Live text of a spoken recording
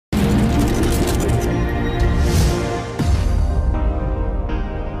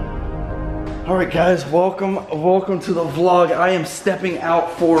All right, guys, welcome to the vlog. I am stepping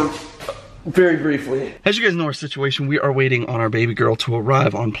out for very briefly. As you guys know our situation, we are waiting on our baby girl to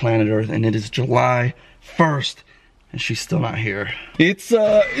arrive on planet Earth, and it is July 1st, and she's still not here. It's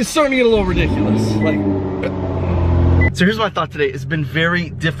starting to get a little ridiculous. So here's my thought today. It's been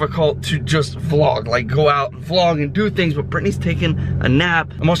very difficult to just vlog, like go out and vlog and do things, but Brittney's taking a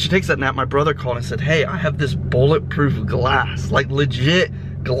nap. And while she takes that nap, my brother called and said, hey, I have this bulletproof glass, like legit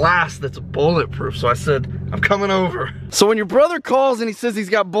glass that's bulletproof. So I said, I'm coming over. So when your brother calls and he says he's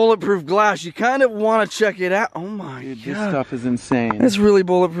got bulletproof glass, you kind of want to check it out. Oh my God. This stuff is insane. It's really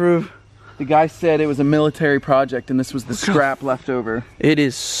bulletproof. The guy said it was a military project and this was the scrap left over. It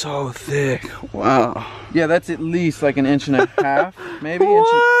is so thick. Wow. Yeah, that's at least like an inch and a half, maybe.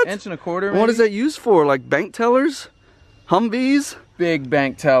 Inch and a quarter, maybe? What is that used for? Like bank tellers? Humvees? Big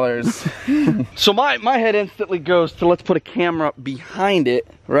bank tellers. So my head instantly goes to let's put a camera behind it,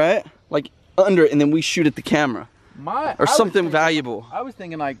 right? Like under it, and then we shoot at the camera. Or something valuable. I was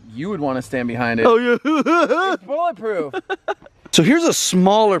thinking like you would want to stand behind it. Oh yeah. It's bulletproof. So here's a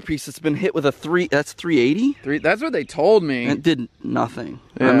smaller piece that's been hit with a that's 380? That's what they told me. It did nothing.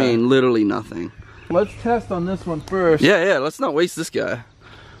 Yeah. I mean, literally nothing. Let's test on this one first. Yeah, let's not waste this guy.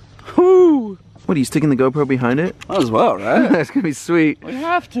 Whoo! What, are you sticking the GoPro behind it? Might as well, right? That's gonna be sweet. We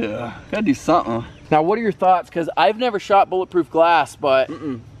have to. Gotta do something. Now, what are your thoughts? Because I've never shot bulletproof glass, but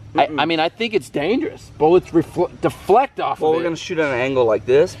I mean, I think it's dangerous. Bullets deflect off of it. Well, we're gonna shoot at an angle like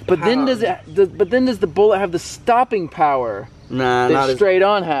this. But then does the bullet have the stopping power? Nah, that not straight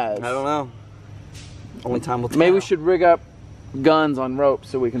on has. I don't know. Only time will tell. Maybe we should rig up guns on ropes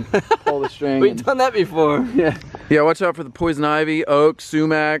so we can pull the string. We've done that before. Yeah. Yeah, watch out for the poison ivy, oak,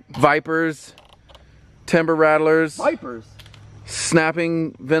 sumac, vipers, timber rattlers. Vipers?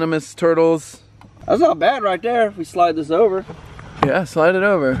 Snapping venomous turtles. That's not bad right there if we slide this over. Yeah, slide it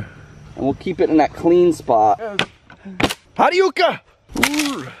over. And we'll keep it in that clean spot. Hadiuka!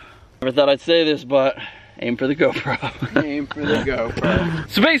 Never thought I'd say this, but aim for the GoPro. Aim for the GoPro.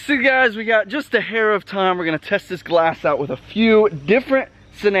 So basically, guys, we got just a hair of time. We're gonna test this glass out with a few different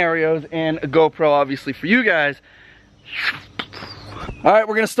scenarios and a GoPro, obviously, for you guys. All right,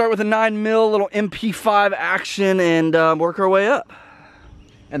 we're gonna start with a 9mm, little MP5 action, and work our way up.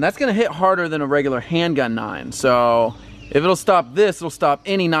 And that's gonna hit harder than a regular handgun 9, so if it'll stop this, it'll stop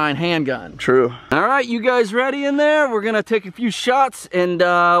any 9 handgun. True. All right, you guys ready in there? We're gonna take a few shots and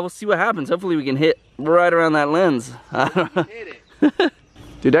we'll see what happens. Hopefully we can hit right around that lens. Hit it.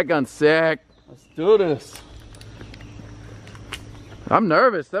 Dude, that gun's sick. Let's do this. I'm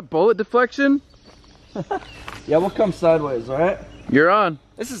nervous. That bullet deflection. Yeah, we'll come sideways, all right? You're on.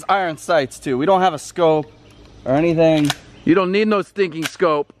 This is iron sights too. We don't have a scope or anything. You don't need no stinking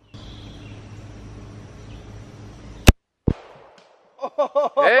scope.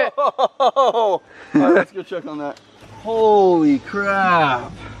 Hey. All right, let's go check on that. Holy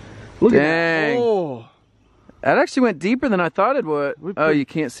crap. Look Dang. at that. Oh. That actually went deeper than I thought it would. Oh, you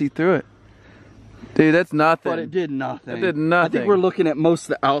can't see through it. Dude, that's nothing. But it did nothing. It did nothing. I think we're looking at most of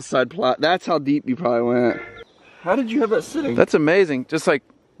the outside plot. That's how deep you probably went. How did you have that sitting? That's amazing. Just like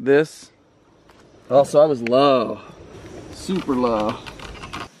this. Oh, so I was low. Super low.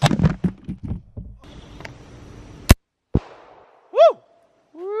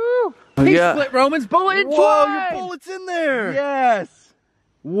 He Yeah. split Roman's bullet in Whoa, twice! your bullet's in there. Yes.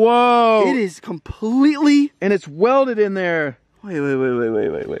 Whoa. It is completely. And it's welded in there.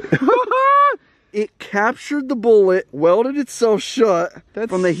 Wait. It captured the bullet, welded itself shut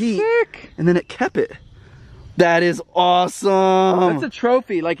from the heat, sick. and then it kept it. That is awesome. That's a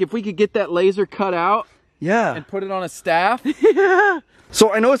trophy. Like if we could get that laser cut out Yeah. and put it on a staff. Yeah.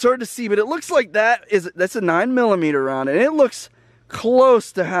 So I know it's hard to see, but it looks like that's a 9mm round, and it looks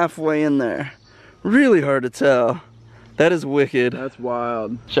close to halfway in there. Really hard to tell. That is wicked. That's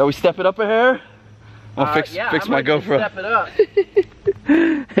wild. Shall we step it up a hair? I'll fix my GoPro. Step it up.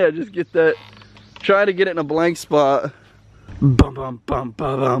 Yeah, just get that. Try to get it in a blank spot. Bum bum bum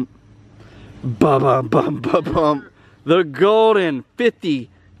bum bum. Bum bum bum bum bum. The golden 50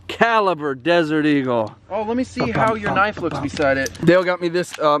 caliber Desert Eagle. Oh, let me see how your knife looks beside it. Dale got me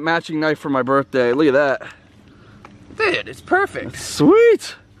this matching knife for my birthday. Look at that. Dude, it's perfect.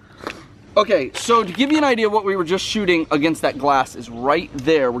 Sweet. Okay, so to give you an idea what we were just shooting against that glass is right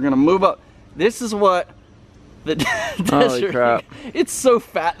there. We're gonna move up. This is what the Desert crap. Eagle. It's so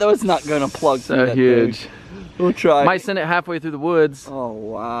fat though, it's not gonna plug through So that huge. thing. We'll try. Might send it halfway through the woods. Oh,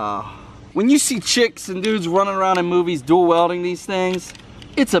 wow. When you see chicks and dudes running around in movies dual welding these things,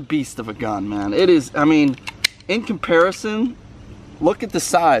 it's a beast of a gun, man. It is, I mean, in comparison, look at the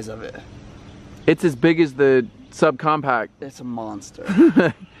size of it. It's as big as the subcompact. It's a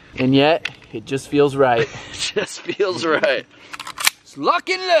monster. And yet, it just feels right. It just feels right. It's lock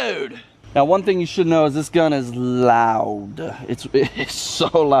and load. Now, one thing you should know is this gun is loud. It's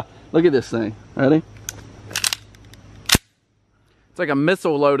so loud. Look at this thing. Ready? It's like a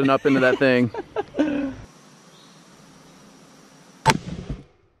missile loading up into that thing.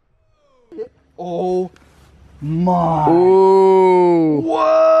 Oh my. Ooh.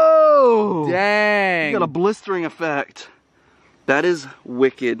 Whoa. Dang. You got a blistering effect. That is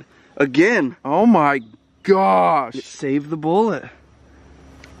wicked. Again. Oh my gosh. It saved the bullet.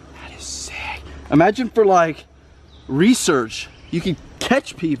 That is sick. Imagine for like research, you could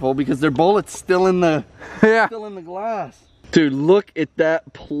catch people because their bullet's still in the still in the glass. Dude, look at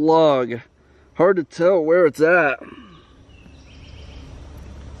that plug. Hard to tell where it's at.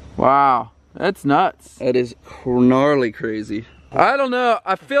 Wow, that's nuts. That is gnarly crazy. I don't know.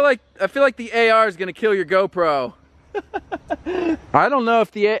 I feel like the AR is gonna kill your GoPro. I don't know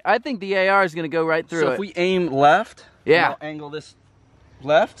if I think the AR is gonna go right through it. So if we aim left, yeah, I'll angle this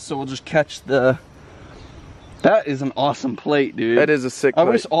left, so we'll just catch the. That is an awesome plate, dude. That is a sick plate. I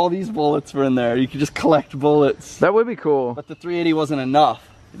wish all these bullets were in there. You could just collect bullets. That would be cool. But the 380 wasn't enough.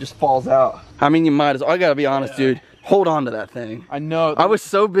 It just falls out. I mean, you might as well. I gotta be honest, dude. Hold on to that thing. I know. I was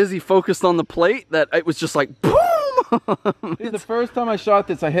so busy focused on the plate that it was just like, boom! Dude, the first time I shot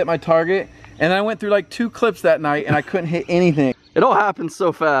this, I hit my target, and I went through like 2 clips that night, and I couldn't hit anything. It all happened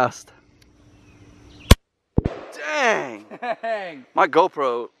so fast. Dang! Dang. My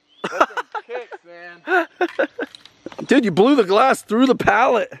GoPro. That thing kicks, man. Dude, you blew the glass through the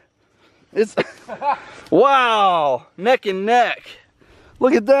pallet. It's wow, neck and neck.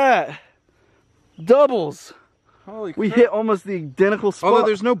 Look at that. Doubles. Holy We crap. hit almost the identical spot. Although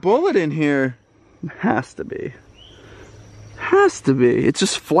there's no bullet in here. Has to be. Has to be. It's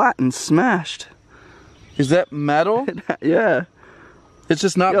just flat and smashed. Is that metal? Yeah. It's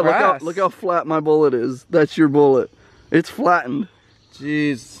just not Yeah, brass. look how flat my bullet is. That's your bullet. It's flattened.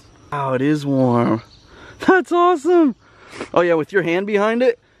 Jeez. Wow, it is warm. That's awesome. Oh yeah, with your hand behind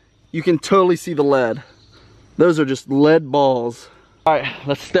it, you can totally see the lead. Those are just lead balls. All right,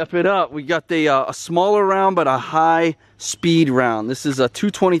 let's step it up. We got the a smaller round, but a high speed round. This is a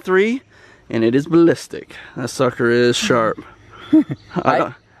 223, and it is ballistic. That sucker is sharp.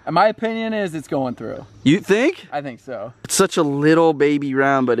 My opinion is it's going through. You think? I think so. It's such a little baby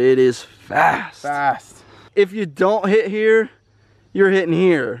round, but it is fast. Fast. If you don't hit here, you're hitting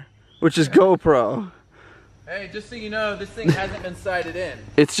here, which is GoPro. Hey, just so you know, this thing hasn't been sighted in.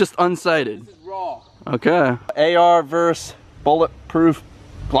 It's just unsighted. This is raw. Okay. AR versus bulletproof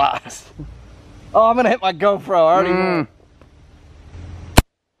glass. Oh, I'm gonna hit my GoPro. I already know.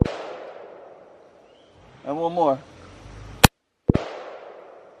 And one more.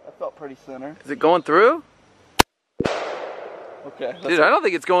 That felt pretty center. Is it going through? Okay. Dude, I don't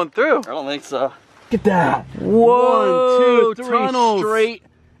think it's going through. I don't think so. Look at that. Whoa, 1, 2, 3, tunnels. straight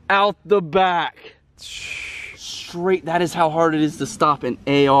out the back. Straight. That is how hard it is to stop an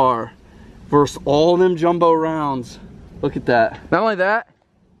AR versus all them jumbo rounds. Look at that. Not only that,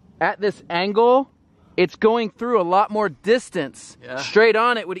 at this angle, it's going through a lot more distance. Yeah. Straight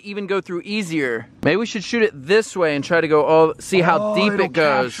on it would even go through easier. Maybe we should shoot it this way and try to go see how deep it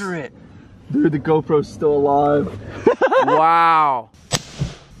goes. Capture it. Dude, the GoPro's still alive. Wow.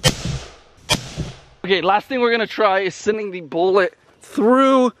 Okay, last thing we're gonna try is sending the bullet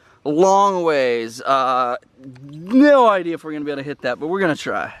through long ways. No idea if we're gonna be able to hit that, but we're gonna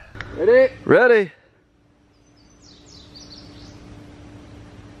try. Ready? Ready?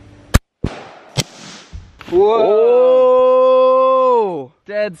 Whoa!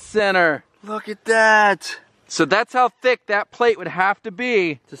 Dead center. Look at that. So that's how thick that plate would have to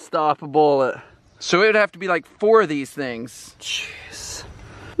be. To stop a bullet. So it would have to be like 4 of these things. Jeez.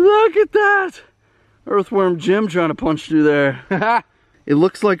 Look at that. Earthworm Jim trying to punch through there. It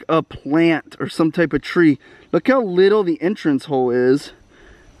looks like a plant or some type of tree. Look how little the entrance hole is.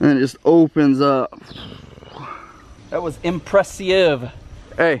 And it just opens up. That was impressive.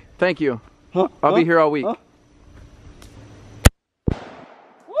 Hey, thank you. Huh? I'll be here all week. Huh?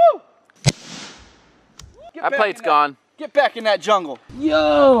 Woo! That plate's gone. Get back in that jungle.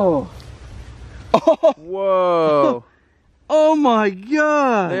 Yo! Oh, Whoa. oh my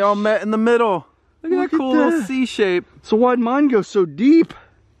god! They all met in the middle. Look at that cool little C shape. So why'd mine go so deep?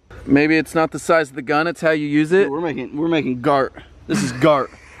 Maybe it's not the size of the gun, it's how you use it. We're making Gart. This is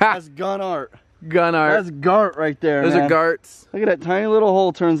Gart. That's gun art. Gun art. That's Gart right there. Those man. are Garts. Look at that tiny little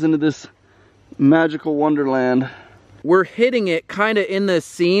hole turns into this magical wonderland. We're hitting it kind of in the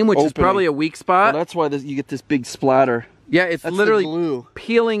seam, which is Opening. probably a weak spot. Well, that's why you get this big splatter. Yeah, it's That's literally the glue.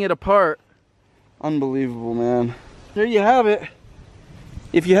 peeling it apart. Unbelievable, man. There you have it.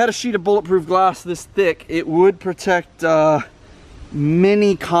 if you had a sheet of bulletproof glass this thick, it would protect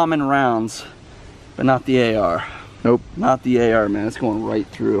many common rounds, but not the AR. Nope, not the AR, man. It's going right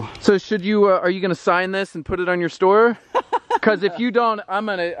through. So should you, are you gonna sign this and put it on your store? Because if you don't, I'm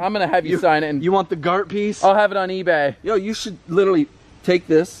gonna have you sign it. And you want the Gart piece? I'll have it on eBay. Yo, you should literally take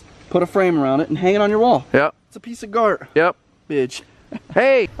this, put a frame around it, and hang it on your wall. Yep. It's a piece of Gart. Yep. Bitch.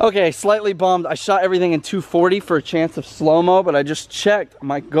 Hey. Okay, slightly bummed. I shot everything in 240 for a chance of slow-mo, but I just checked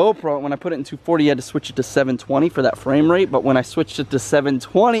my GoPro. When I put it in 240, you had to switch it to 720 for that frame rate, but when I switched it to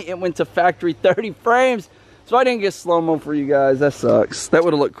 720, it went to factory 30 frames. So I didn't get slow-mo for you guys. That sucks. That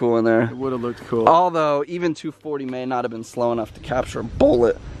would have looked cool in there. It would have looked cool. Although, even 240 may not have been slow enough to capture a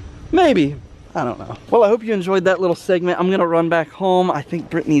bullet. Maybe. I don't know. Well, I hope you enjoyed that little segment. I'm gonna run back home. I think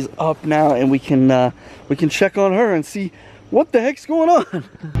Brittney's up now, and we can check on her and see what the heck's going on.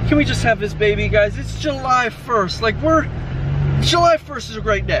 Can we just have this baby, guys? It's July 1st. Like, July 1st is a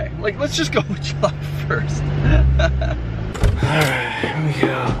great day. Like, let's just go with July 1st. Alright, here we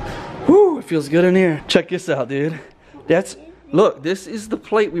go. Whew, it feels good in here. Check this out, dude. Look, this is the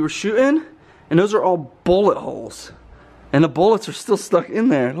plate we were shooting, and those are all bullet holes. And the bullets are still stuck in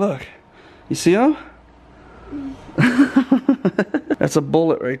there, look. You see them? That's a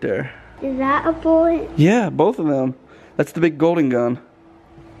bullet right there. Is that a bullet? Yeah, both of them. That's the big golden gun.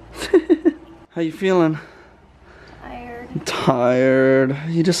 How you feeling? Tired. Tired.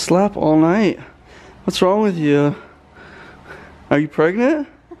 You just slept all night. What's wrong with you? Are you pregnant?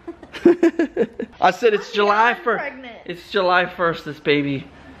 I said it's July 1st. Pregnant. It's July 1st. This baby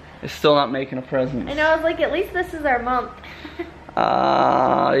is still not making a present. I know. I was like, at least this is our month.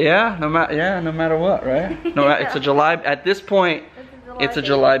 Yeah. No matter what, right? No, it's a July. At this point, it's a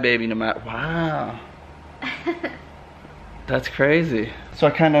July baby. No matter. Wow. That's crazy. So I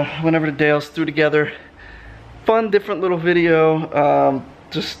kind of went over to Dale's, threw together fun, different little video,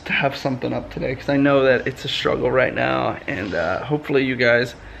 just to have something up today, because I know that it's a struggle right now, and hopefully you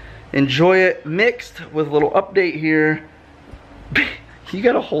guys enjoy it, mixed with a little update here. You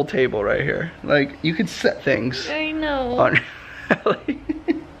got a whole table right here. Like, you could set things. I know. On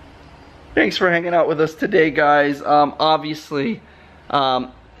Thanks for hanging out with us today, guys. Obviously,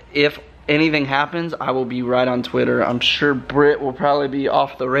 if anything happens, I will be right on Twitter. I'm sure Britt will probably be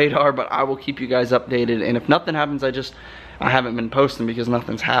off the radar, but I will keep you guys updated. And if nothing happens, I haven't been posting because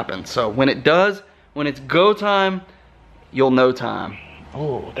nothing's happened. So when it does, when it's go time, you'll know time.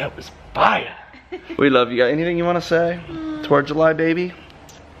 Oh, that was fire. We love you guys. Anything you want to say to our July baby?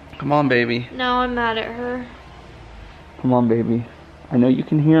 Come on, baby. No, I'm mad at her. Come on, baby. I know you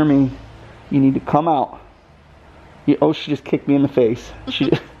can hear me. You need to come out. Oh, she just kicked me in the face.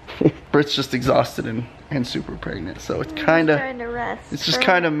 Britt's just exhausted and super pregnant, so it's kind of, it's just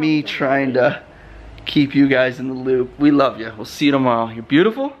kind of me trying to keep you guys in the loop. We love you. We'll see you tomorrow. You're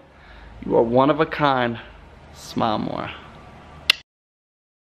beautiful. You are one of a kind. Smile more.